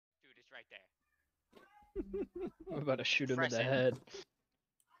right there. I'm about to shoot him in the head.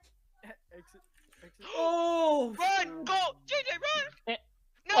 Exit. Oh! Run! Go! JJ, run!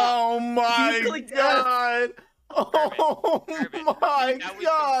 No! Oh my god! Oh my That was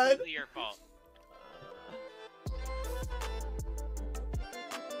god! completely your fault.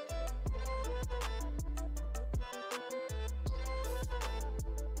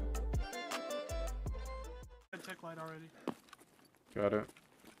 Tech light already. Got it.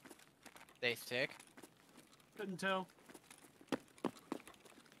 They stick. Couldn't tell.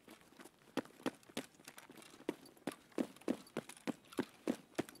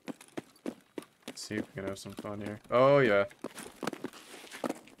 Let's see if we can have some fun here. Oh yeah.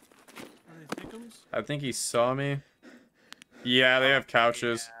 Are they thickums? I think he saw me. Yeah, they have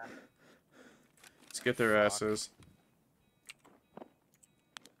couches. Yeah. Let's get their asses.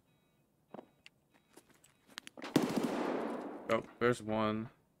 Oh, there's one.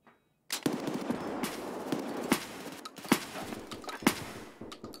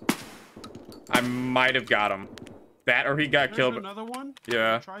 I might have got him. That or he got There's killed. Another one?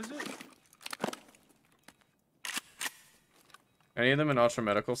 Yeah. Tries it? Any of them in ultra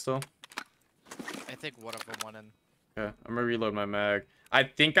medical still? I think one of them went in. Yeah, I'm gonna reload my mag. I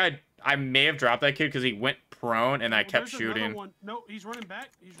think I may have dropped that kid because he went prone and I kept There's another shooting. one. No, he's running back.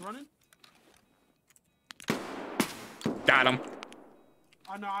 He's running. Got him.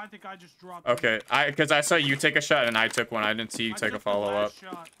 Oh, no, I think I just dropped. Okay, because I saw you take a shot and I took one. I didn't see you take a follow up.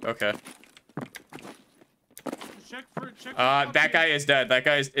 Okay. Check for That guy is dead. That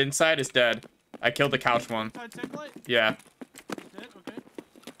guy's inside is dead. I killed the couch one. Yeah. Dead? Okay.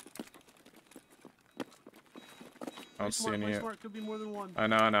 I don't see any. Could be more than one. I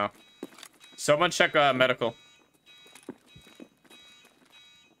know. Someone check medical.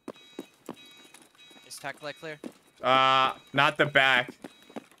 Is tech light clear? Not the back.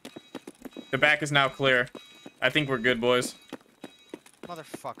 The back is now clear. I think we're good, boys.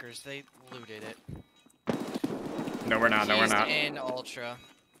 Motherfuckers, they looted it. No, we're not. No, we're He's not. in ultra.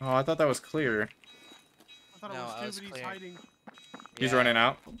 Oh, I thought that was clear. I thought No, it was clear. he's hiding. He's Yeah. running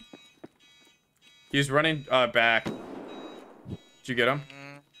out. He's running back. Did you get him?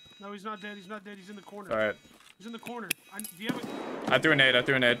 No, he's not dead. He's not dead. He's in the corner. All right. He's in the corner. Do you have a... I threw a nade.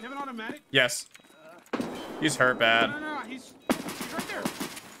 Do you have an automatic? Yes. He's hurt bad. No. He's right there.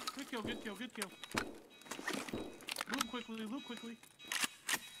 Good kill. Loot quickly.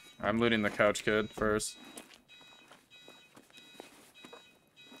 I'm looting the couch kid first.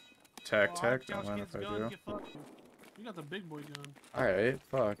 Tech. Don't mind if I do. You got the big boy gun. All right.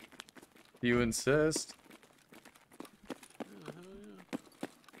 Fuck. You insist. Yeah, hell yeah.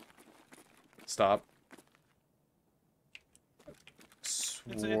 Stop. It's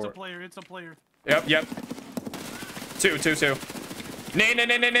a player. It's a player. Yep. Two.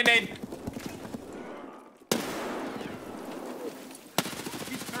 Nade.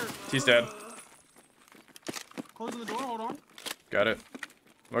 He's hurt. He's dead. Closing the door. Hold on. Got it.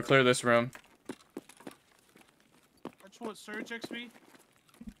 I'm gonna clear this room. I just want surge XP.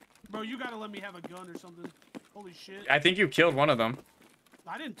 Bro, you gotta let me have a gun or something. Holy shit. I think you killed one of them.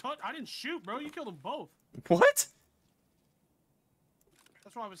 I didn't shoot, bro. You killed them both. What?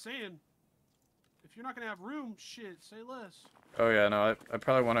 That's what I was saying. If you're not gonna have room, shit, say less. Oh yeah, no, I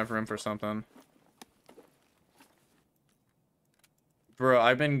probably won't have room for something. Bro,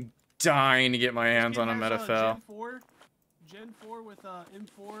 I've been dying to get my hands on a Metafel. Gen 4 with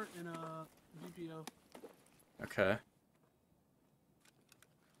M4 and VPO. Okay.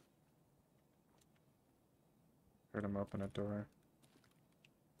 Heard him open a door.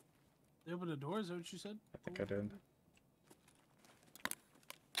 They opened a door? Is that what you said? I think I did.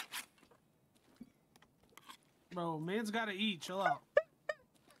 Bro, man's gotta eat. Chill out.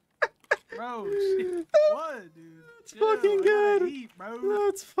 Bro, what, dude? That's fucking good. Eat, bro.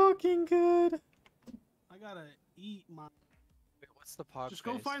 That's fucking good. I gotta eat my. Wait, what's the pog Just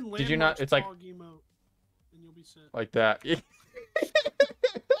go face? find landmarks. Did you not? It's like emote, and you'll be set. like that.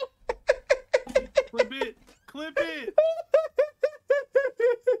 Clip it. Clip it.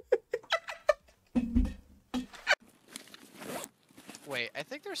 Wait, I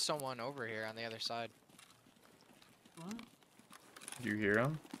think there's someone over here on the other side. What? You hear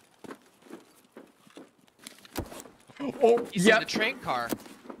him? Oh, He's in the train car.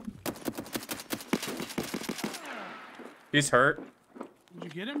 He's hurt. Did you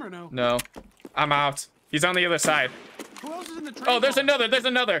get him or no? No. I'm out. He's on the other side. Who else is in the train Oh, there's car? another. There's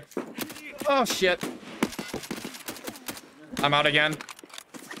another. Oh, shit. I'm out again.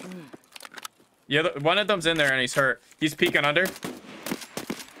 Yeah, one of them's in there and he's hurt. He's peeking under.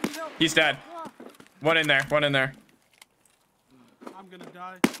 He's dead. One in there. One in there. I'm gonna die.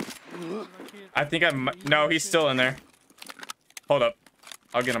 die. I think I'm. No, he's still in there. Hold up.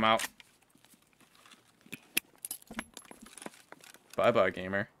 I'll get him out. Bye-bye,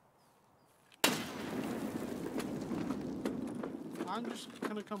 gamer. I'm just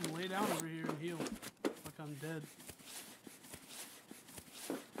gonna come lay down over here and heal. Like I'm dead.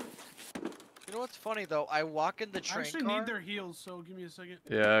 You know what's funny though? I walk in the I train actually car. need their heals, so give me a second.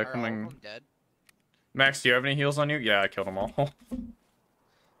 Yeah, Are all of coming. them dead? Max, do you have any heals on you? Yeah, I killed them all.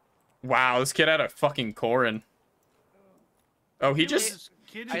 Wow, this kid had a fucking Corin. Oh, he just. This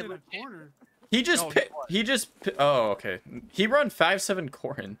kid I in a legit- corner. He just. No, He just. Oh, okay. He run 5.7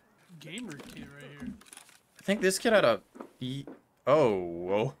 Corin. Gamer kid right here. I think this kid had a.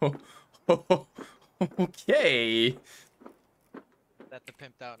 Oh. Okay. That the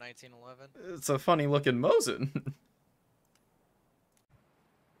pimped out 1911. It's a funny looking Mosin. I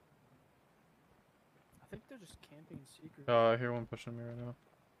think they're just camping secret. I hear one pushing me right now.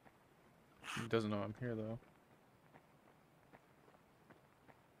 He doesn't know I'm here though.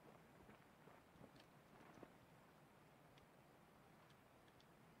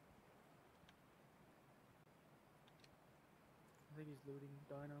 I think he's looting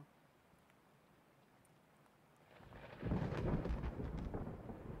Dino.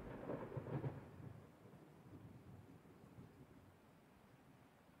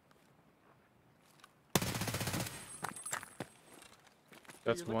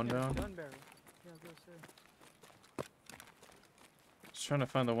 That's You're one looking at down. the gun barrel. Yeah, I was gonna say. Just trying to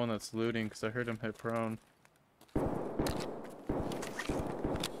find the one that's looting because I heard him hit prone. Guy was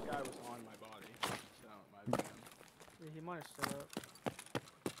on my body, so it might be him. Yeah, he might have stood up.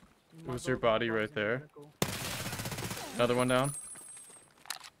 He It might was go your with the body bodies right in the there. vehicle. Another one down.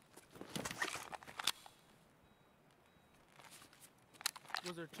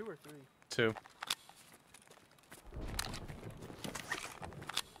 Was there 2 or 3? 2.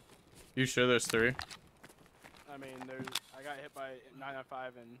 You sure there's 3? I mean, I got hit by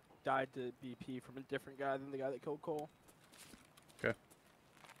 905 and died to BP from a different guy than the guy that killed Cole. Okay.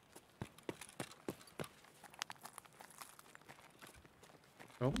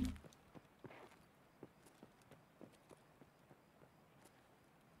 Oh.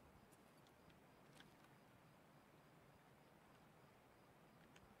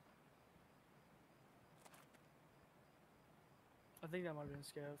 I think that might have been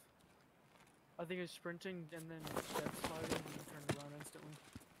Scav. I think he was sprinting and then dead sliding and then turned around instantly.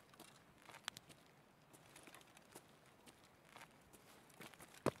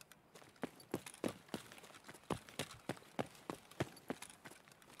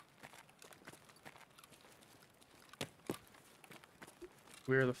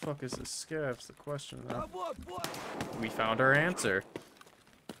 Where the fuck is this scav's the question now. We found our answer.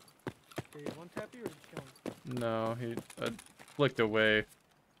 Did he one tap you or did you kill him? No, he flicked away. Okay.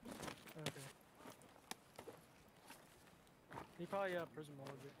 He probably prison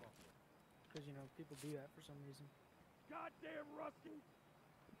walled it. Because, you know, people do that for some reason. Goddamn Rusty!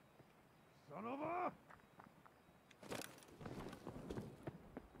 Son of a!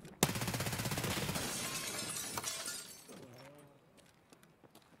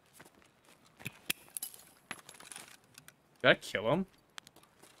 Did I kill him?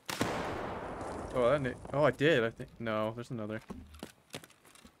 Oh, I did. I think. No, there's another.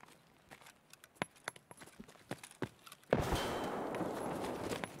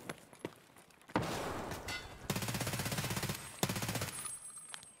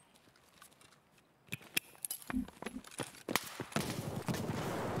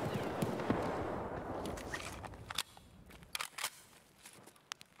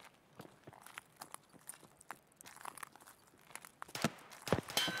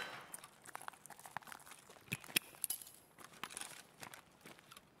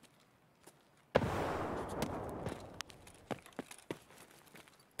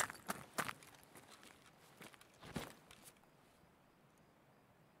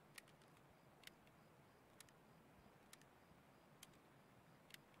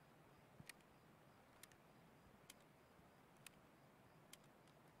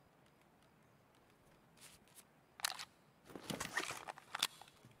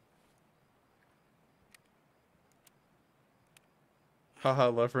 Haha,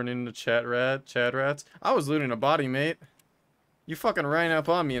 love running into Chad rats. I was looting a body, mate. You fucking ran up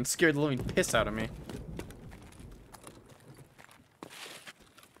on me and scared the living piss out of me.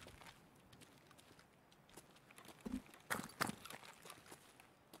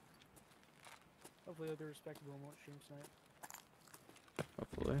 Hopefully they'll be respectable and won't stream tonight.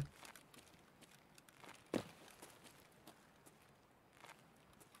 Hopefully.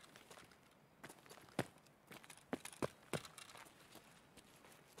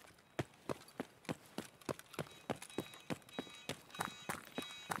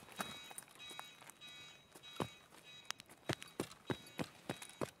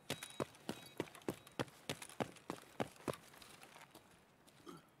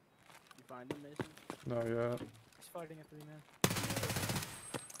 find him, Mason? No, yeah. He's fighting a 3-man.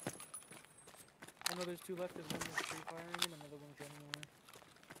 I know there's 2 left. There's one that's free firing him, another one's running away.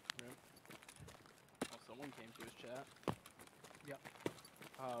 Oh, someone came to his chat. Yep.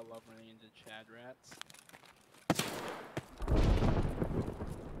 Oh, I love running into Chad rats.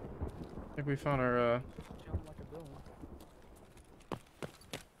 I think we found our, Chilling like a villain.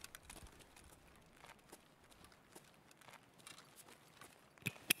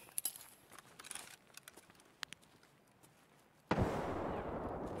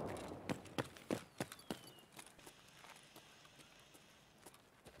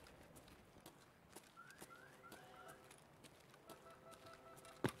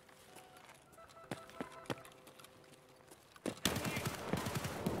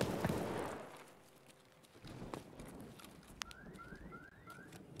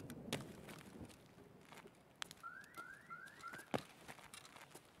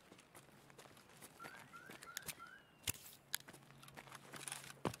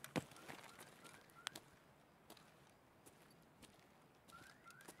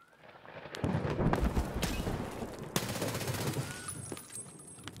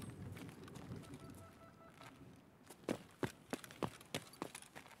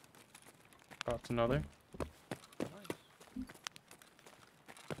 Popped another. Nice.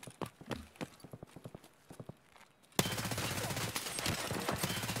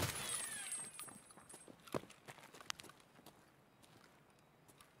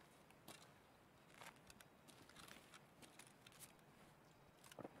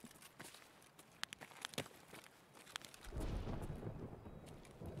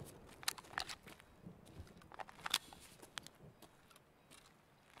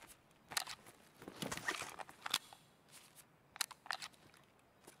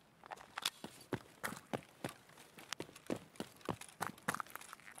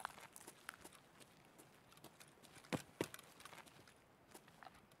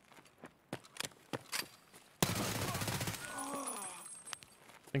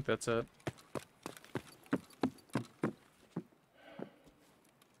 I think that's it.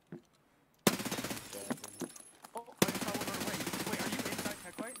 Oh, I just saw one run away. Wait, are you inside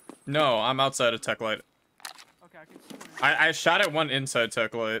tech light? No, I'm outside of tech light. Okay, I can see one. I shot at one inside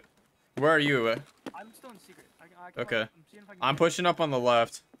tech light. Where are you? I'm still in secret. I can Okay. I'm seeing if I can I'm get pushing up on the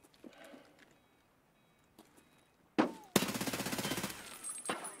left. Fuck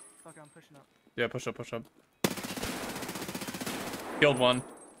it, I'm pushing up. Yeah, push up, push up. Killed one.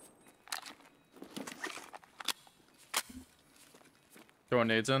 Throwing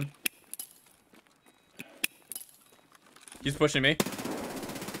nades in. He's pushing me.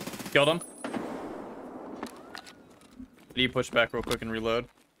 Killed him. Need to push back real quick and reload.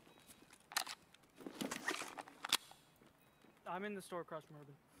 I'm in the store across from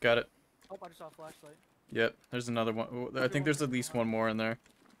Urban. Got it. Oh, I just saw a flashlight. Yep, there's another one. I think there's at least one more in there.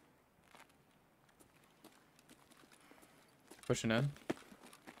 Pushing in. I'm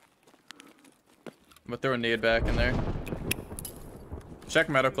gonna throw a nade back in there. Check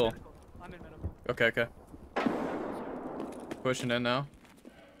medical. I'm in medical. Okay, okay. Pushing in now.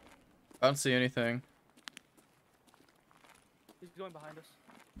 I don't see anything. He's going behind us.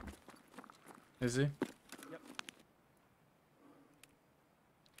 Is he? Yep.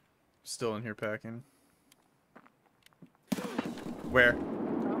 Still in here packing. Where?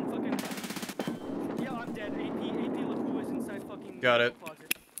 I'm fucking. Yeah, I'm dead. AP look who is inside fucking. Got it.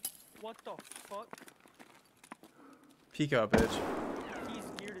 Closet. What the fuck? Peek out, bitch. He's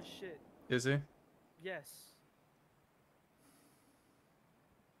weird as shit. Is he? Yes.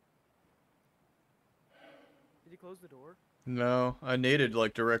 Did he close the door? No, I naded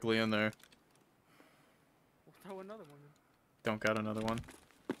like directly in there. We'll throw another one. Don't got another one.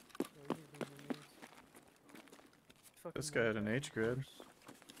 Yeah, we need more nades. Fucking This guy had an Morena, H of grid. course.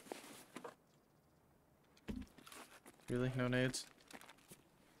 Really? No nades?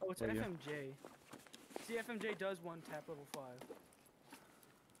 Oh, it's Oh, yeah. FMJ. See, FMJ does one tap level 5.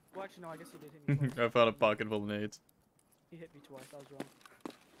 Well, actually, no, I guess he did hit me twice. I found a pocket full of nades. He hit me twice, I was wrong.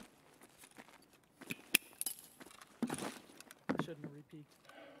 I shouldn't have re-peeked.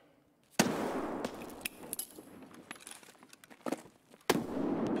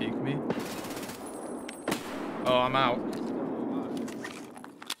 Peek me? Oh, I'm out.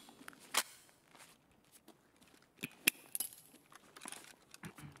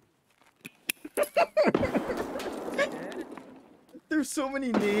 Dead? There's so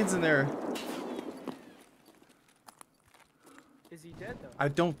many nades in there. Is he dead, though? I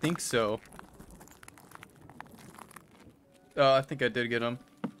don't think so. I think I did get him.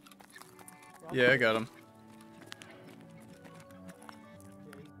 Rob? Yeah, I got him.